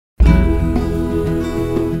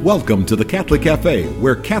Welcome to the Catholic Cafe,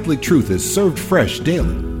 where Catholic truth is served fresh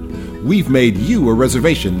daily. We've made you a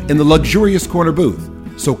reservation in the luxurious corner booth,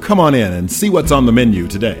 so come on in and see what's on the menu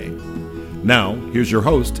today. Now, here's your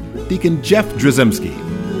host, Deacon Jeff Drzymski.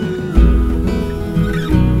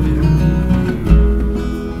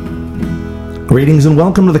 Greetings and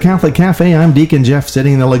welcome to the Catholic Cafe. I'm Deacon Jeff,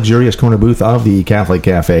 sitting in the luxurious corner booth of the Catholic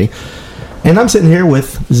Cafe. And I'm sitting here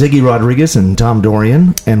with Ziggy Rodriguez and Tom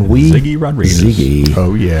Dorian, and Ziggy Rodriguez. Ziggy.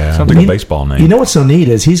 Oh, yeah. Sounds like a baseball name. You know what's so neat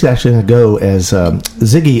is he's actually going to go as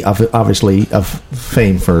Ziggy, obviously, of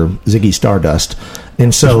fame for Ziggy Stardust.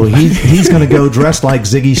 And so he's going to go dressed like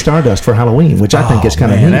Ziggy Stardust for Halloween, which I think is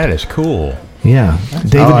kind of neat. That is cool. Yeah.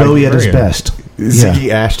 David Bowie at his best. Ziggy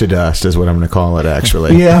Ash to Dust is what I'm going to call it,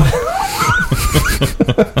 actually. Yeah.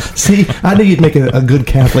 See, I knew you'd make a good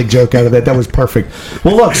Catholic joke out of that. That was perfect.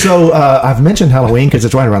 Well, look, so I've mentioned Halloween because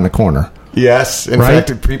it's right around the corner. Yes. In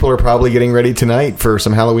fact, people are probably getting ready tonight for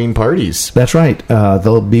some Halloween parties. That's right.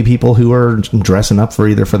 There'll be people who are dressing up for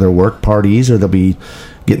either for their work parties or they'll be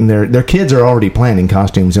getting their kids are already planning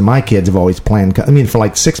costumes, and my kids have always planned. I mean, for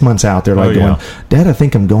like 6 months out, they're like going, "Dad, I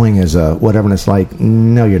think I'm going as a whatever." And it's like,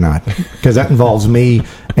 no, you're not, because that involves me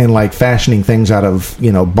and like fashioning things out of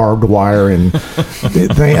barbed wire and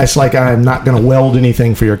it's like I'm not going to weld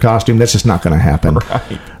anything for your costume. That's just not going to happen.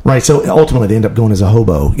 Right. So ultimately, they end up going as a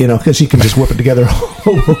hobo, because you can just whip it together a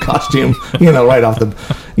hobo costume, right off the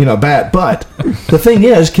bat. But the thing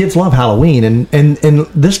is, kids love Halloween, and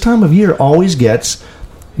this time of year always gets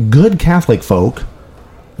good Catholic folk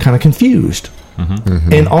kind of confused.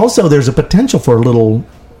 Mm-hmm. And also there's a potential for a little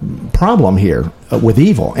problem here with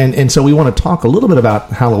evil. And so we want to talk a little bit about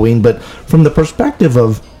Halloween, but from the perspective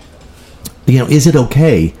of, is it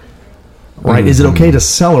okay? Right? Mm-hmm. Is it okay to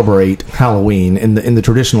celebrate Halloween in the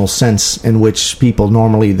traditional sense in which people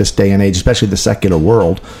normally this day and age, especially the secular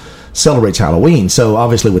world, celebrates Halloween? So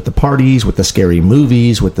obviously with the parties, with the scary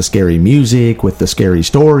movies, with the scary music, with the scary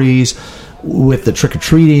stories, with the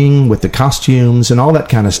trick-or-treating, with the costumes and all that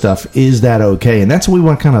kind of stuff, is that okay? And that's what we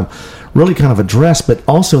want to really address, but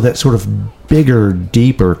also that sort of bigger,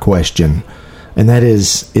 deeper question. And that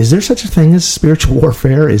is there such a thing as spiritual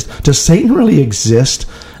warfare? Does Satan really exist?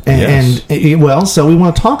 And so we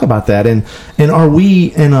want to talk about that. And are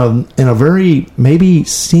we in a very maybe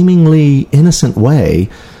seemingly innocent way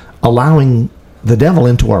allowing the devil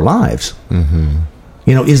into our lives? Mm-hmm.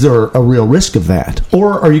 Is there a real risk of that?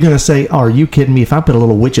 Or are you going to say, oh, are you kidding me? If I put a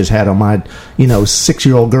little witch's hat on my,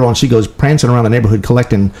 6-year-old girl and she goes prancing around the neighborhood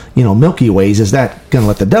collecting, Milky Ways, is that going to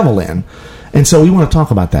let the devil in? And so we want to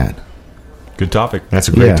talk about that. Good topic. That's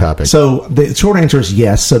a great topic. So the short answer is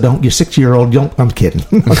yes. So don't, your 6-year-old, I'm kidding.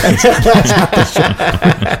 That's not the show.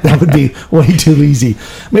 That would be way too easy.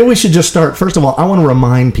 Maybe we should just start. First of all, I want to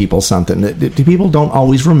remind people something that people don't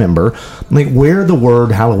always remember, like where the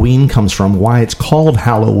word Halloween comes from, why it's called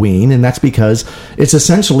Halloween. And that's because it's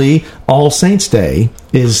essentially All Saints' Day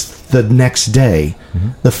is the next day,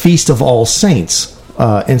 the Feast of All Saints.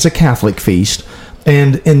 And it's a Catholic feast.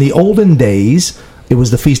 And in the olden days, it was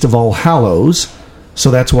the Feast of All Hallows,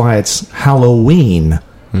 so that's why it's Halloween,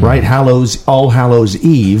 right? All Hallows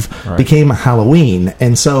Eve became Halloween.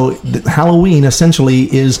 And so Halloween essentially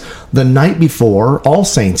is the night before All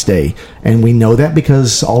Saints' Day. And we know that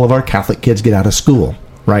because all of our Catholic kids get out of school,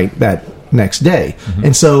 right, that next day. Mm-hmm.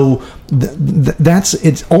 And so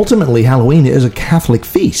it's ultimately Halloween is a Catholic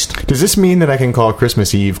feast. Does this mean that I can call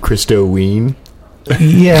Christmas Eve Christoween?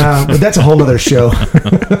 Yeah, but that's a whole other show.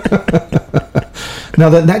 Now,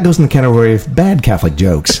 that goes in the category of bad Catholic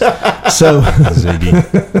jokes. So Ziggy.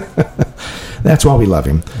 That's why we love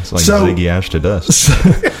him. It's like Ziggy Ash to Dust.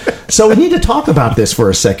 So we need to talk about this for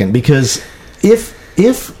a second, because if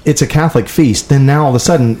it's a Catholic feast, then now all of a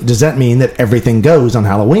sudden, does that mean that everything goes on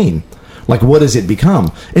Halloween? Like, what does it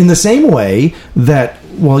become? In the same way that,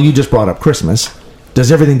 you just brought up Christmas.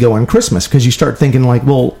 Does everything go on Christmas? Because you start thinking like,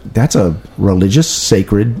 well, that's a religious,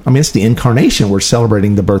 sacred, it's the incarnation. We're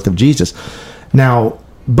celebrating the birth of Jesus. Now,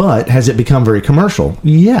 but has it become very commercial?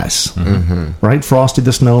 Yes. Mm-hmm. Right? Frosty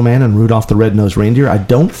the Snowman and Rudolph the Red-Nosed Reindeer, I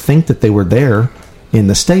don't think that they were there in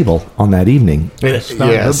the stable on that evening. It's not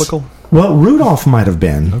biblical? Well, Rudolph might have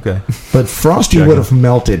been. Okay. But Frosty would have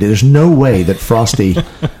melted. There's no way that Frosty,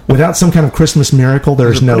 without some kind of Christmas miracle,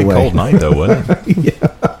 there's no way. It was a pretty cold night, though, wasn't it? Yeah.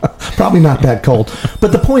 Probably not that cold.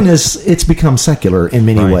 But the point is, it's become secular in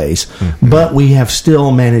many ways. Mm-hmm. But we have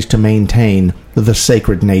still managed to maintain the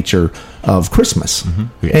sacred nature of Christmas.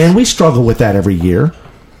 Mm-hmm. Yes. And we struggle with that every year.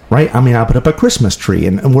 Right? I put up a Christmas tree,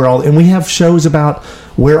 and we have shows about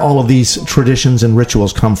where all of these traditions and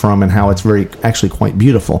rituals come from and how it's actually quite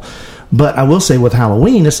beautiful. But I will say with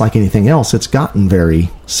Halloween, it's like anything else, it's gotten very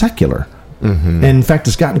secular. And in fact,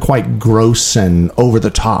 it's gotten quite gross and over the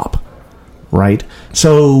top, right?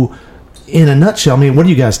 So, in a nutshell, I mean, what do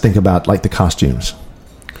you guys think about like the costumes?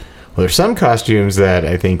 Well, there's some costumes that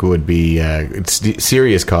I think would be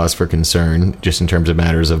serious cause for concern, just in terms of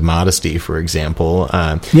matters of modesty, for example.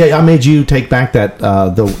 Yeah, I made you take back that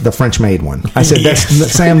the French maid one. I said, that's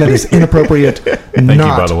Sam, that is inappropriate. Thank you,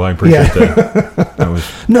 by the way. I appreciate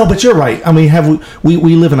that. No, but you're right. I mean,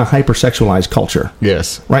 we live in a hypersexualized culture.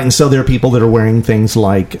 Yes. Right, and so there are people that are wearing things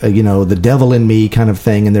like, the devil in me kind of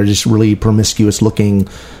thing, and they're just really promiscuous looking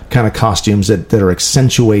kind of costumes that are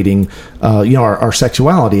accentuating, our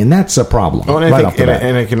sexuality, and that's a problem. Oh, and I think,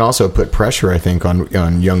 and it can also put pressure, I think,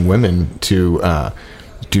 on young women to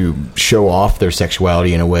show off their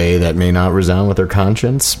sexuality in a way that may not resound with their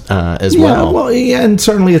conscience as well. Well, yeah, and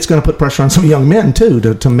certainly it's going to put pressure on some young men too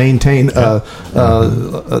to maintain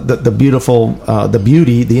the beautiful, the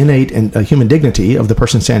beauty, the innate and human dignity of the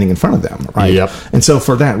person standing in front of them. Right. Yep. And so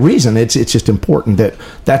for that reason, it's just important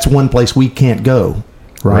that's one place we can't go.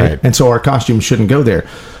 Right. And so our costumes shouldn't go there.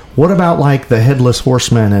 What about like the headless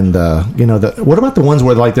horseman and what about the ones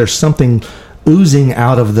where like there's something oozing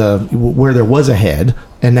out of where there was a head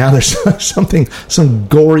and now there's some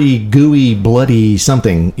gory, gooey, bloody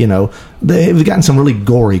something, they've gotten some really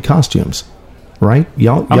gory costumes, right?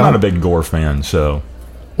 I'm not a big gore fan, so.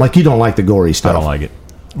 Like you don't like the gory stuff. I don't like it.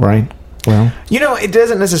 Right? Well. It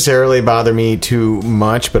doesn't necessarily bother me too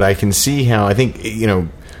much, but I can see how, I think,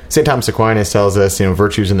 St. Thomas Aquinas tells us,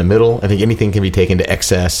 virtue's in the middle. I think anything can be taken to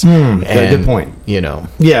excess. Good point.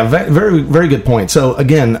 Yeah, very, very good point. So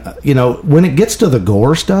again, when it gets to the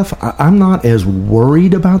gore stuff, I'm not as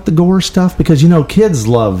worried about the gore stuff because, kids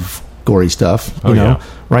love gory stuff,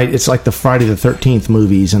 right? It's like the Friday the 13th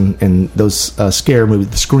movies and those scare movies,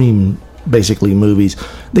 the Scream basically movies.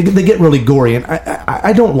 They get really gory, and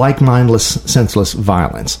I don't like mindless, senseless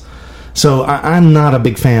violence. So I'm not a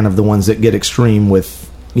big fan of the ones that get extreme with,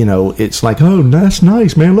 it's like, oh, that's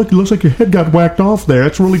nice, man. Look, it looks like your head got whacked off there.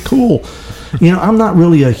 It's really cool. I'm not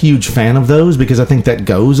really a huge fan of those because I think that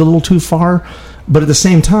goes a little too far. But at the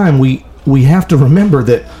same time, we have to remember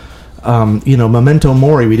that, Memento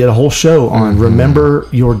Mori, we did a whole show on remember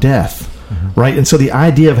your death, right? And so the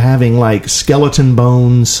idea of having like skeleton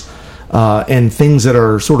bones and things that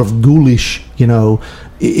are sort of ghoulish,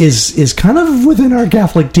 is kind of within our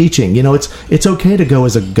Catholic teaching. It's okay to go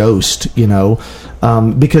as a ghost,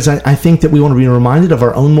 because I think that we want to be reminded of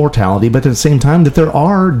our own mortality, but at the same time that there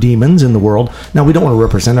are demons in the world. Now, we don't want to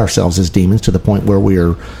represent ourselves as demons to the point where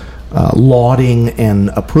we're lauding and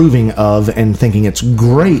approving of and thinking it's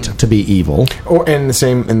great to be evil. Or in the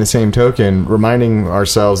same token, reminding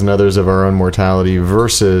ourselves and others of our own mortality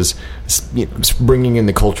versus bringing in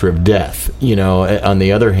the culture of death. On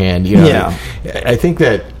the other hand, I think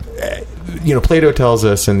that Plato tells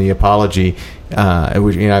us in the Apology,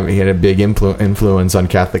 which he had a big influence on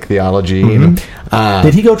Catholic theology.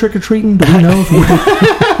 Did he go trick or treating? Do we know?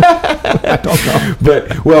 I don't know. But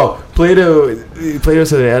Plato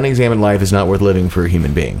said that unexamined life is not worth living for a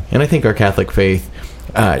human being, and I think our Catholic faith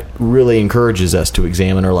really encourages us to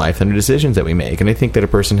examine our life and the decisions that we make. And I think that a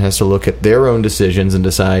person has to look at their own decisions and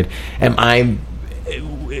decide, am I,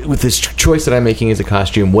 with this choice that I'm making as a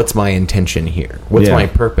costume, what's my intention here? What's my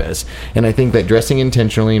purpose? And I think that dressing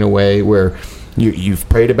intentionally in a way where you've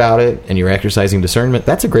prayed about it and you're exercising discernment,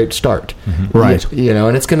 that's a great start. Right.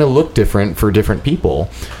 And it's going to look different for different people.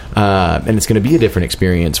 And it's going to be a different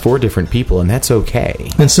experience for different people, and that's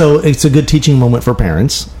okay. And so it's a good teaching moment for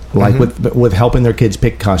parents, like with helping their kids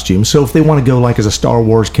pick costumes. So if they want to go like as a Star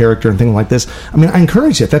Wars character and things like this, I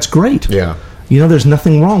encourage it. That's great. Yeah. There's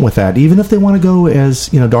nothing wrong with that. Even if they want to go as,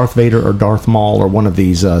 Darth Vader or Darth Maul or one of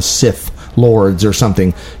these Sith lords or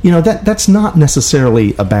something, that's not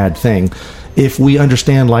necessarily a bad thing. If we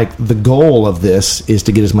understand, like, the goal of this is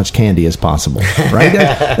to get as much candy as possible, right?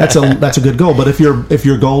 That's a good goal. But if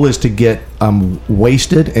your goal is to get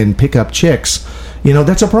wasted and pick up chicks,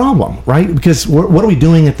 that's a problem, right? Because what are we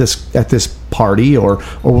doing at this party or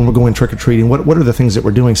when we're going trick or treating? What are the things that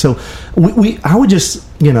we're doing? So I would just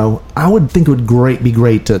I would think it would be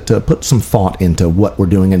great to put some thought into what we're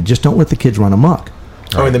doing and just don't let the kids run amok.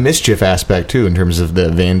 Oh, and the mischief aspect, too, in terms of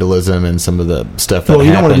the vandalism and some of the stuff that happens.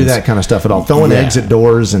 You don't want to do that kind of stuff at all. Throwing eggs at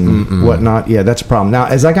doors and whatnot, that's a problem. Now,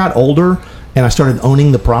 as I got older and I started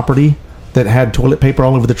owning the property that had toilet paper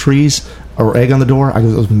all over the trees or egg on the door, I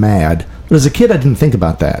was mad. But as a kid, I didn't think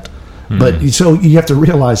about that. But so you have to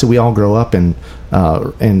realize that we all grow up and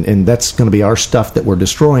that's going to be our stuff that we're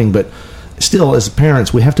destroying. But still, as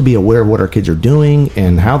parents, we have to be aware of what our kids are doing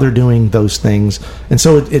and how they're doing those things. And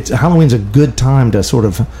so Halloween's a good time to sort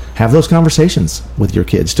of have those conversations with your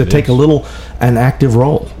kids, to take an active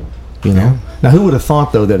role. You know. Now, who would have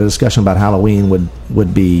thought though that a discussion about Halloween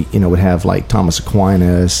would be, would have like Thomas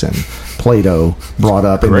Aquinas and Plato brought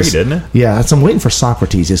up? Great, isn't it? Yeah, so I'm waiting for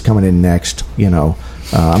Socrates is coming in next. I'm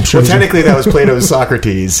sure. Well, technically, that was Plato's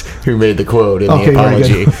Socrates who made the quote in the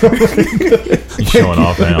Apology. He's showing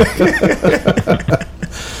off now.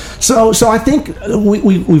 So I think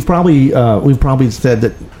we've probably said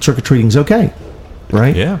that trick or treating's okay,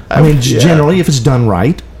 right? Yeah. I mean, generally, if it's done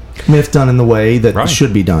right. I mean, if it's done in the way that it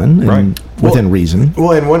should be done, and within reason.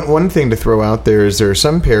 Well, and one thing to throw out there is there are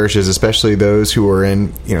some parishes, especially those who are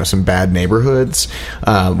in some bad neighborhoods.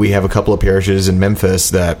 We have a couple of parishes in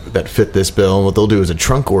Memphis that fit this bill. And what they'll do is a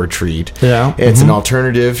trunk or treat. Yeah, it's an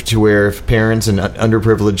alternative to where if parents in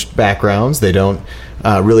underprivileged backgrounds they don't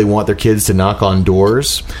really want their kids to knock on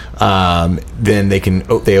doors, then they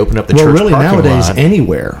open up the church really parking nowadays lot.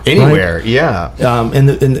 Anywhere, right? Yeah.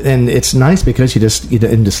 And it's nice because you just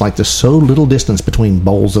like there's so little distance between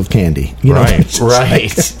bowls of candy. It's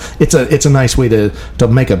a nice way to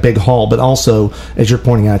make a big haul, but also, as you're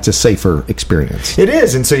pointing out, it's a safer experience. It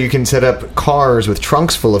is, and so you can set up cars with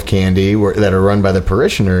trunks full of candy that are run by the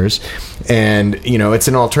parishioners, and it's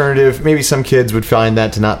an alternative. Maybe some kids would find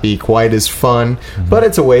that to not be quite as fun, but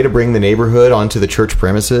it's a way to bring the neighborhood onto the church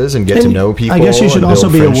premises and get to know people. I guess you should also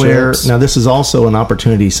be aware. Friendships. Now, this is also an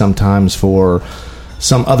opportunity sometimes for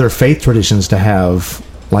some other faith traditions to have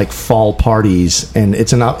like fall parties, and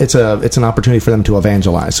it's an opportunity for them to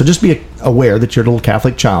evangelize. So just be aware that your little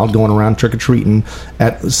Catholic child going around trick or treating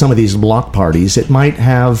at some of these block parties, it might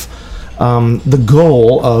have the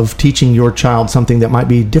goal of teaching your child something that might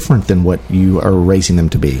be different than what you are raising them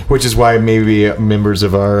to be. Which is why maybe members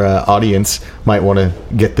of our audience might want to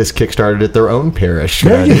get this kickstarted at their own parish.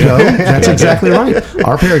 There you go. That's exactly right.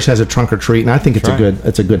 Our parish has a trunk or treat, and I think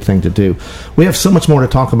it's a good thing to do. We have so much more to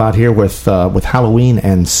talk about here with Halloween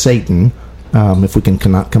and Satan. If we can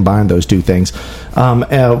combine those two things.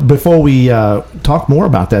 Before we talk more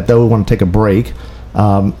about that, though, we want to take a break.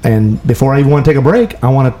 And before I even want to take a break, I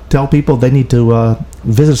want to tell people they need to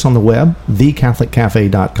visit us on the web,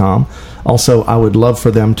 thecatholiccafe.com. Also, I would love for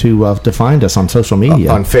them to find us on social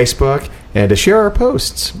media. On Facebook, and to share our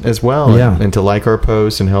posts as well. And to like our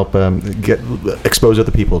posts and help expose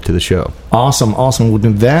other people to the show. Awesome. We'll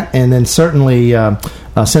do that. And then certainly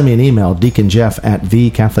send me an email,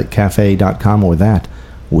 deaconjeff@thecatholiccafe.com. With that,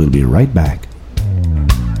 we'll be right back.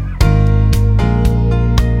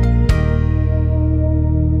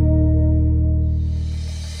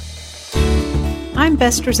 I'm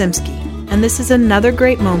Bess Drzymski, and this is another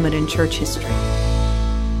great moment in church history.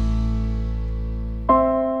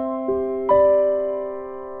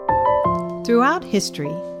 Throughout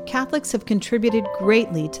history, Catholics have contributed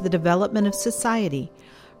greatly to the development of society,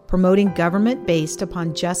 promoting government based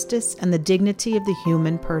upon justice and the dignity of the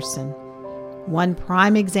human person. One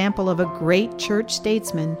prime example of a great church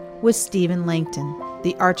statesman was Stephen Langton,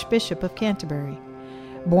 the Archbishop of Canterbury.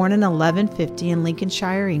 Born in 1150 in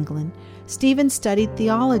Lincolnshire, England, Stephen studied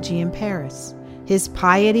theology in Paris. His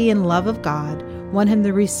piety and love of God won him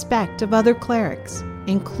the respect of other clerics,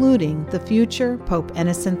 including the future Pope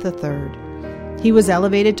Innocent III. He was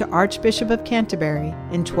elevated to Archbishop of Canterbury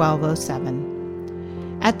in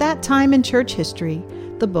 1207. At that time in church history,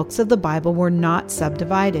 the books of the Bible were not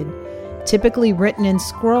subdivided. Typically written in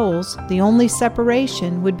scrolls, the only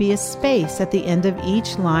separation would be a space at the end of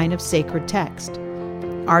each line of sacred text.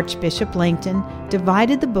 Archbishop Langton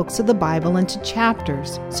divided the books of the Bible into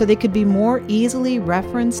chapters so they could be more easily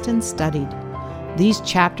referenced and studied. These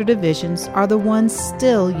chapter divisions are the ones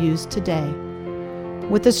still used today.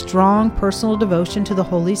 With a strong personal devotion to the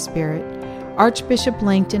Holy Spirit, Archbishop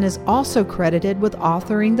Langton is also credited with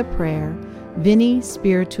authoring the prayer, Veni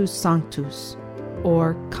Spiritus Sanctus,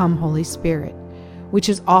 or Come Holy Spirit, which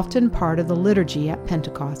is often part of the liturgy at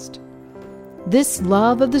Pentecost. This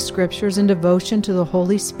love of the Scriptures and devotion to the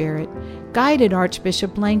Holy Spirit guided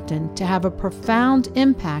Archbishop Langton to have a profound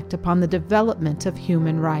impact upon the development of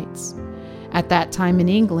human rights. At that time in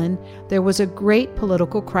England, there was a great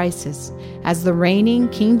political crisis, as the reigning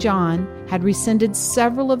King John had rescinded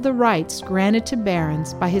several of the rights granted to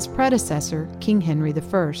barons by his predecessor, King Henry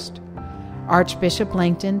I. Archbishop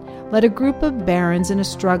Langton led a group of barons in a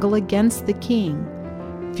struggle against the king.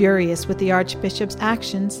 Furious with the archbishop's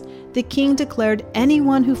actions, the king declared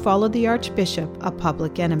anyone who followed the archbishop a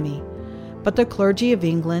public enemy. But the clergy of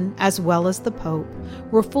England, as well as the Pope,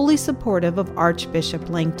 were fully supportive of Archbishop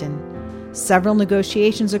Langton. Several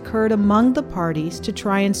negotiations occurred among the parties to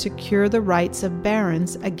try and secure the rights of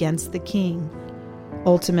barons against the king.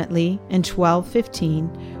 Ultimately, in 1215,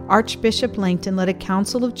 Archbishop Langton led a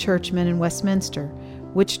council of churchmen in Westminster,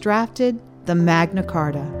 which drafted the Magna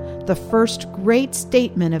Carta, the first great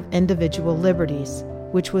statement of individual liberties,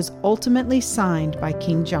 which was ultimately signed by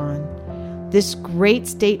King John. This great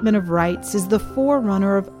statement of rights is the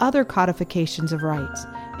forerunner of other codifications of rights,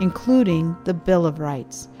 including the Bill of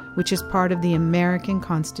Rights, which is part of the American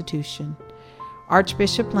Constitution.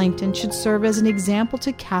 Archbishop Langton should serve as an example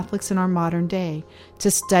to Catholics in our modern day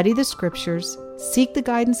to study the Scriptures, seek the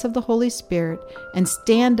guidance of the Holy Spirit, and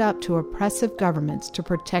stand up to oppressive governments to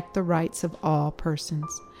protect the rights of all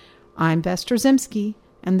persons. I'm Bess Trzymski,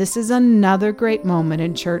 and this is another great moment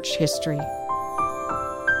in church history.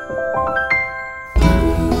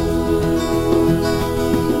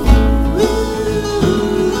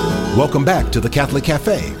 Welcome back to the Catholic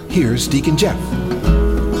Cafe. Here's Deacon Jeff.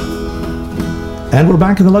 And we're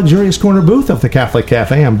back in the luxurious corner booth of the Catholic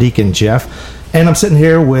Cafe. I'm Deacon Jeff, and I'm sitting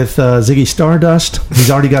here with Ziggy Stardust. He's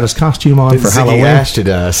already got his costume on for Halloween.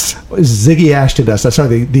 Ziggy Ashtodust.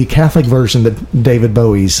 Sorry, the Catholic version that David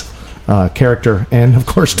Bowie's character, and of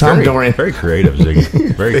course Tom Dorian. Very creative,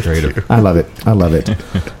 Ziggy. Very creative. I love it.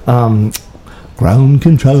 Ground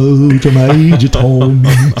control to Major Tom.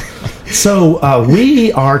 So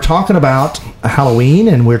we are talking about Halloween,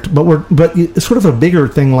 and but it's sort of a bigger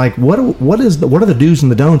thing. Like what are the do's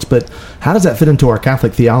and the don'ts? But how does that fit into our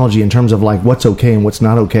Catholic theology in terms of like what's okay and what's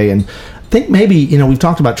not okay? And I think maybe we've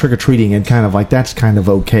talked about trick or treating and kind of like that's kind of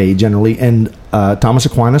okay generally. And Thomas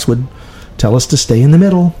Aquinas would tell us to stay in the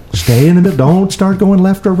middle. Stay in the middle. Don't start going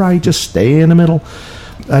left or right. Just stay in the middle.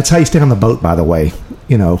 That's how you stay on the boat, by the way.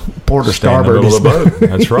 Port or starboard. In the middle of the boat.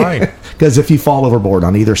 That's right. Because if you fall overboard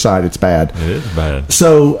on either side, it's bad. It is bad.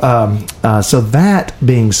 So, so that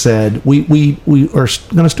being said, we are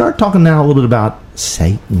going to start talking now a little bit about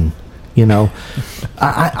Satan. There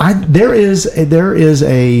is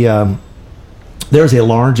a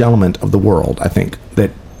large element of the world, I think,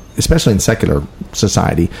 that especially in secular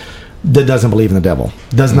society, that doesn't believe in the devil,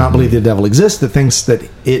 does not believe the devil exists, that thinks that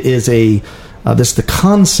it is the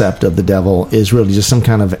concept of the devil is really just some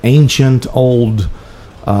kind of ancient, old,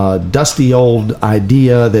 dusty old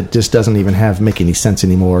idea that just doesn't even make any sense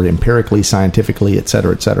anymore, empirically, scientifically, et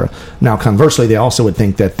cetera, et cetera. Now, conversely, they also would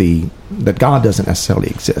think that that God doesn't necessarily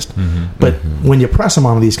exist. But when you press them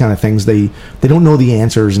on these kind of things, they don't know the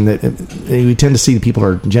answers, and we tend to see that people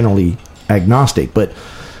are generally agnostic. But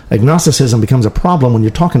agnosticism becomes a problem when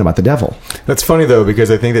you're talking about the devil. That's funny, though,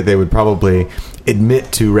 because I think that they would probably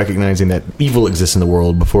admit to recognizing that evil exists in the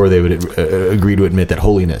world before they would agree to admit that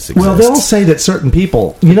holiness exists. Well, they'll say that certain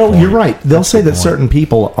people, you're right. They'll say that certain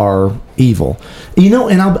people are evil. And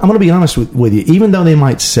I'm going to be honest with you. Even though they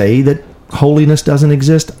might say that holiness doesn't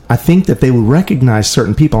exist, I think that they would recognize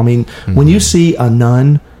certain people. I mean, when you see a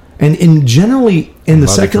nun, and generally in the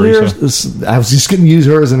secular, I was just going to use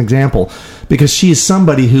her as an example, because she is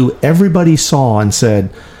somebody who everybody saw and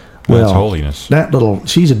said, well, that's holiness.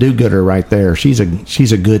 She's a do-gooder right there. She's a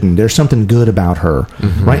good one. There's something good about her,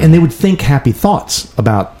 right? And they would think happy thoughts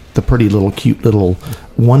about the pretty little, cute little,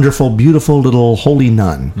 wonderful, beautiful little holy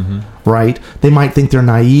nun, right? They might think they're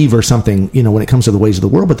naive or something, when it comes to the ways of the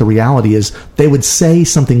world, but the reality is they would say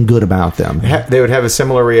something good about them. They would have a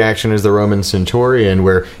similar reaction as the Roman centurion,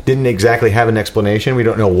 where didn't exactly have an explanation. We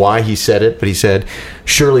don't know why he said it, but he said,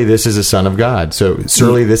 surely this is a son of God. So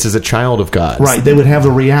surely this is a child of God. Right. They would have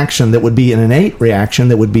the reaction that would be an innate reaction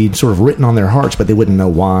that would be sort of written on their hearts, but they wouldn't know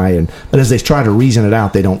why. But as they try to reason it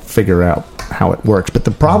out, they don't figure out how it works. But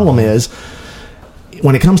the problem is,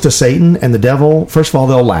 when it comes to Satan and the devil, first of all,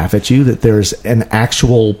 they'll laugh at you that there's an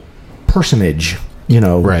actual personage,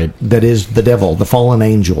 right, that is the devil, the fallen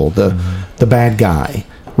angel, the bad guy,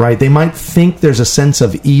 right? They might think there's a sense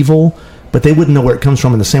of evil, but they wouldn't know where it comes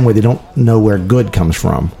from in the same way they don't know where good comes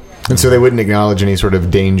from. And so they wouldn't acknowledge any sort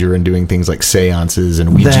of danger in doing things like seances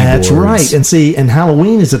and Ouija boards. That's right. And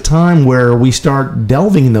Halloween is a time where we start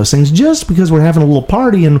delving in those things just because we're having a little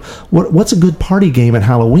party. And what's a good party game at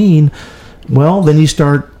Halloween? Well, then you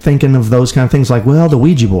start thinking of those kind of things like, the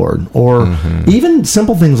Ouija board, or even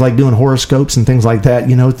simple things like doing horoscopes and things like that.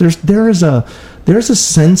 There's a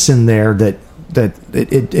sense in there that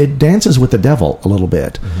it dances with the devil a little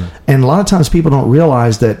bit. And a lot of times people don't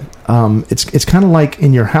realize that it's kind of like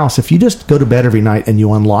in your house. If you just go to bed every night and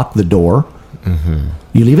you unlock the door,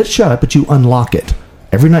 you leave it shut, but you unlock it.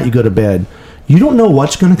 Every night you go to bed, you don't know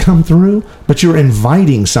what's going to come through, but you're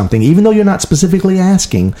inviting something. Even though you're not specifically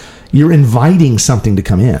asking, you're inviting something to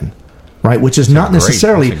come in, right? Which is not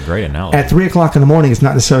necessarily, that's a great analogy. At 3 o'clock in the morning, it's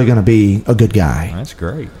not necessarily going to be a good guy. That's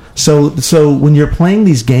great. So when you're playing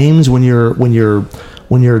these games, when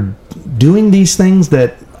you're doing these things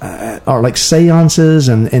that are like seances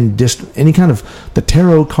and just any kind of the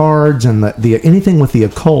tarot cards and the anything with the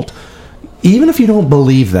occult, even if you don't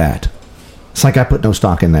believe that, It's like I put no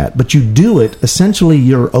stock in that. But you do it, essentially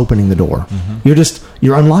you're opening the door.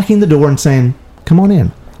 You're unlocking the door and saying, come on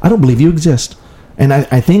in. I don't believe you exist. And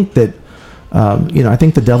I think that, I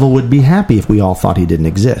think the devil would be happy if we all thought he didn't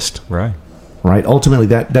exist. Right. Right? Ultimately,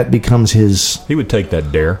 that becomes his... He would take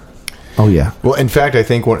that dare. Oh, yeah. Well, in fact, I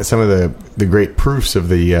think some of the great proofs of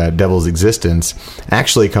the devil's existence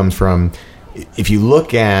actually comes from, if you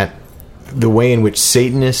look at the way in which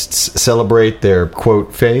Satanists celebrate their,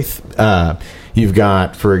 quote, faith, you've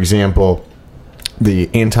got, for example, the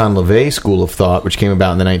Anton LaVey school of thought, which came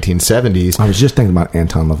about in the 1970s. I was just thinking about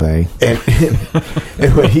Anton LaVey.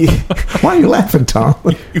 And when why are you laughing, Tom?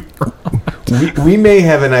 we may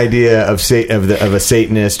have an idea of a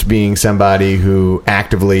Satanist being somebody who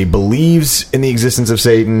actively believes in the existence of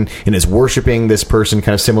Satan and is worshiping this person,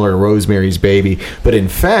 kind of similar to Rosemary's Baby. But in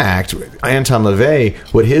fact, Anton LaVey,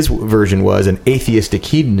 what his version was, an atheistic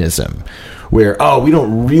hedonism, where, we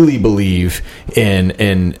don't really believe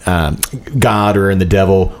in God or in the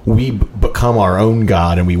devil. We become our own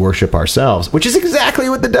God and we worship ourselves, which is exactly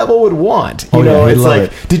what the devil would want. It's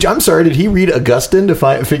like, did he read Augustine to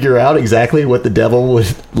figure out exactly what the devil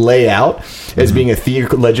would lay out as being a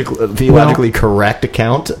theologically correct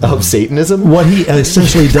account of Satanism? What he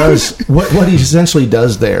essentially does, what he essentially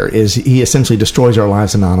does there is he essentially destroys our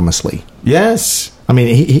lives anonymously. Yes. I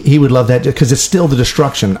mean, he would love that because it's still the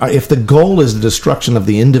destruction. If the goal is the destruction of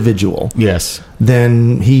the individual, yes,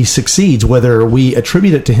 then he succeeds, whether we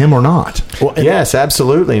attribute it to him or not. Well, yes,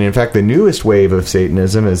 absolutely. And in fact, the newest wave of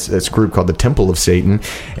Satanism is this group called the Temple of Satan,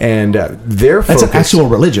 and their focus... That's an actual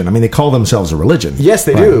religion. I mean, they call themselves a religion. Yes,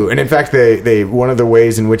 they do. And in fact, they one of the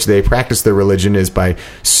ways in which they practice their religion is by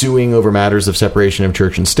suing over matters of separation of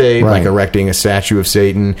church and state, like erecting a statue of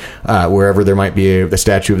Satan wherever there might be a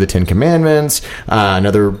statue of the Ten Commandments.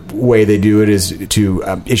 Another way they do it is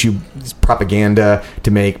to issue propaganda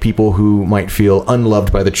to make people who might feel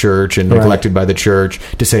unloved by the church and neglected by the church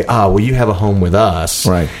to say, well, you have a home with us.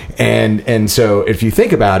 Right. And so if you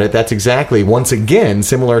think about it, that's exactly, once again,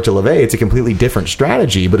 similar to LaVey, it's a completely different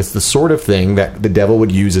strategy, but it's the sort of thing that the devil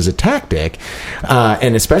would use as a tactic.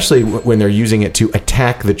 And especially when they're using it to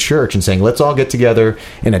attack the church and saying, let's all get together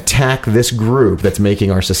and attack this group that's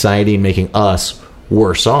making our society and making us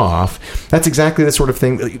worse off. That's exactly the sort of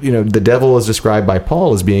thing, the devil is described by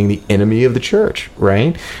Paul as being the enemy of the church,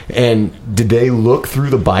 right? And did they look through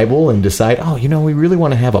the Bible and decide, we really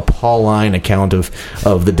want to have a Pauline account of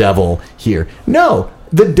the devil here? No.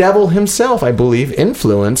 The devil himself, I believe,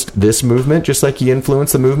 influenced this movement just like he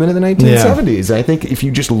influenced the movement in the 1970s. Yeah. I think if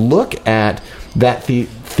you just look at that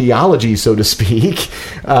theology, so to speak,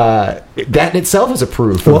 that in itself is a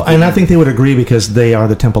proof. Well, and I think they would agree because they are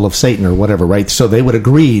the temple of Satan or whatever, right? So they would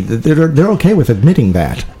agree that they're okay with admitting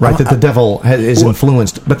that, right? That the devil is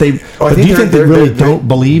influenced. But do you think they really don't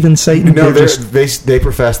believe in Satan? No, they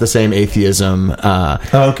profess the same atheism.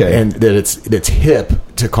 Okay, and that it's hip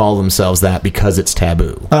to call themselves that because it's taboo.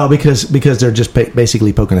 Oh, because they're just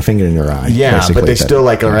basically poking a finger in your eye. Yeah, but they still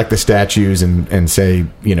erect the statues and say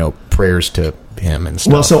prayers to him and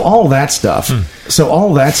stuff. Well, so all that stuff,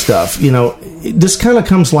 this kind of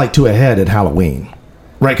comes to a head at Halloween,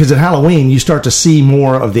 right? Because at Halloween, you start to see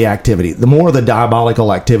more of the activity, the more of the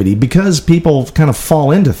diabolical activity, because people kind of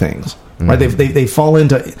fall into things, right? They fall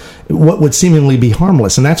into what would seemingly be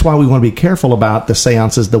harmless, and that's why we want to be careful about the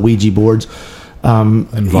seances, the Ouija boards.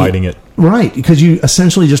 Inviting it. Right, because you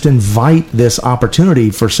essentially just invite this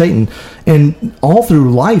opportunity for Satan. And all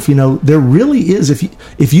through life, there really is,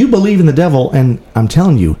 if you believe in the devil, and I'm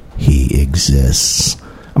telling you, he exists.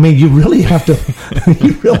 I mean, you really have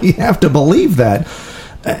to believe that.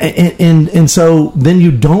 And so then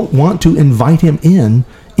you don't want to invite him in,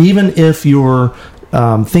 even if you're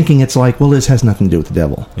thinking it's like, well, this has nothing to do with the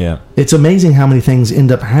devil. Yeah. It's amazing how many things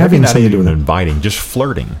end up having something to do with it. Inviting, just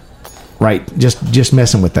flirting. Right, just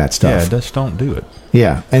messing with that stuff. Yeah, just don't do it.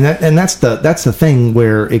 Yeah, and that's the thing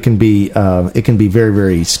where it can be very,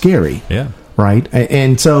 very scary. Yeah. Right,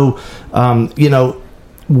 and so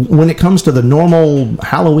when it comes to the normal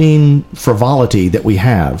Halloween frivolity that we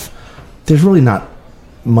have, there's really not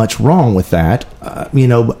much wrong with that.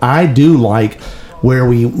 I do like where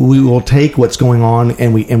we will take what's going on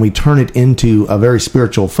and we turn it into a very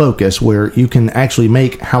spiritual focus where you can actually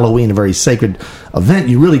make Halloween a very sacred event.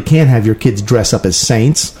 You really can have your kids dress up as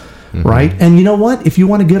saints, right? And you know what? If you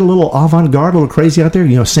want to get a little avant-garde, a little crazy out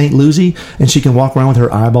there, Saint Lucy, and she can walk around with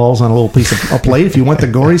her eyeballs on a little piece of a plate. If you want the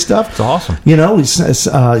gory stuff, It's awesome.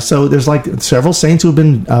 So there's like several saints who have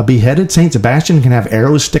been beheaded. Saint Sebastian can have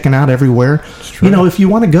arrows sticking out everywhere. If you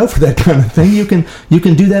want to go for that kind of thing, you can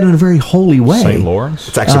do that in a very holy way. St. Lawrence.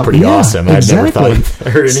 It's actually pretty awesome. Exactly. I've never thought I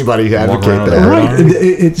heard anybody advocate that. Right.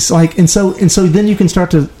 It's like, and so then you can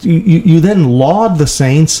start to you then laud the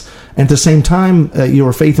saints, and at the same time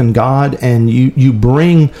your faith in God, and you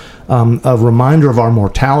bring a reminder of our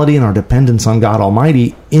mortality and our dependence on God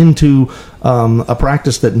Almighty into a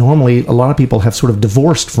practice that normally a lot of people have sort of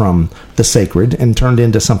divorced from the sacred and turned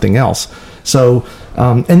into something else. So,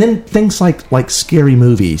 and then things like scary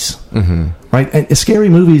movies, right? And scary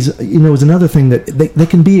movies, is another thing that they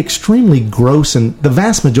can be extremely gross, and the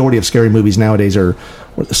vast majority of scary movies nowadays are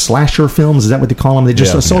slasher films. Is that what they call them? They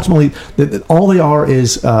just ultimately all they are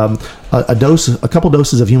is a couple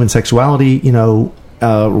doses of human sexuality,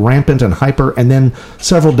 rampant and hyper, and then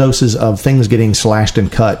several doses of things getting slashed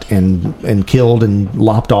and cut and killed and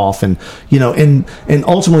lopped off, and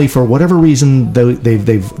ultimately for whatever reason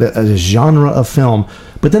they've a genre of film.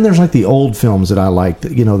 But then there's like the old films that I like,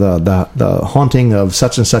 the Haunting of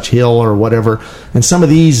such and such hill or whatever, and some of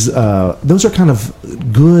these those are kind of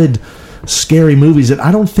good scary movies that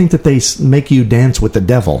I don't think that they make you dance with the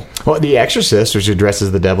devil. Well, The Exorcist, which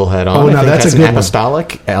addresses the devil head on, I think that's a good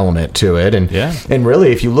apostolic element to it, and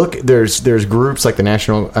really, if you look, there's groups like the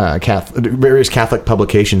National various Catholic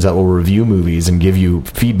publications that will review movies and give you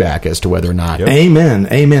feedback as to whether or not.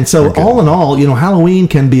 Amen. So all in all, Halloween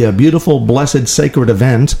can be a beautiful, blessed, sacred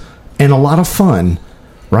event and a lot of fun.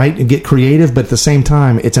 Right? And get creative, but at the same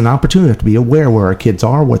time, it's an opportunity to be aware where our kids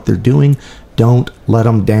are, what they're doing. Don't let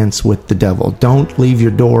them dance with the devil. Don't leave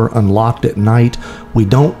your door unlocked at night. We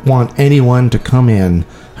don't want anyone to come in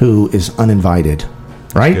who is uninvited.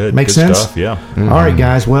 Right? Good, Makes good sense? Stuff, yeah. Mm-hmm. All right,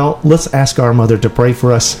 guys. Well, let's ask our mother to pray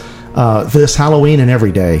for us for this Halloween and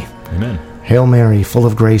every day. Amen. Hail Mary, full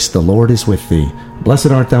of grace, the Lord is with thee.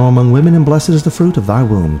 Blessed art thou among women, and blessed is the fruit of thy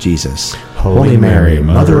womb, Jesus. Holy Mary,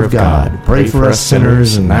 Mother of God, pray for us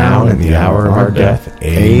sinners, now and at the hour of our death.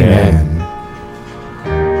 Amen.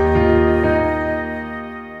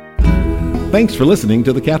 Thanks for listening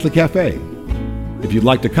to the Catholic Cafe. If you'd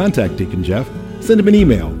like to contact Deacon Jeff, send him an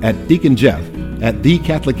email at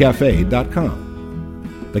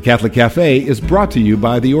deaconjeff@thecatholiccafe.com. The Catholic Cafe is brought to you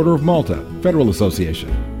by the Order of Malta, Federal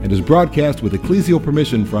Association, and is broadcast with ecclesial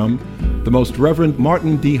permission from the Most Reverend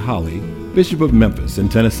Martin D. Holly, Bishop of Memphis in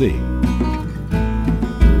Tennessee.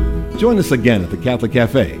 Join us again at the Catholic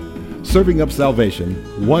Cafe, serving up salvation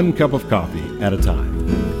one cup of coffee at a time.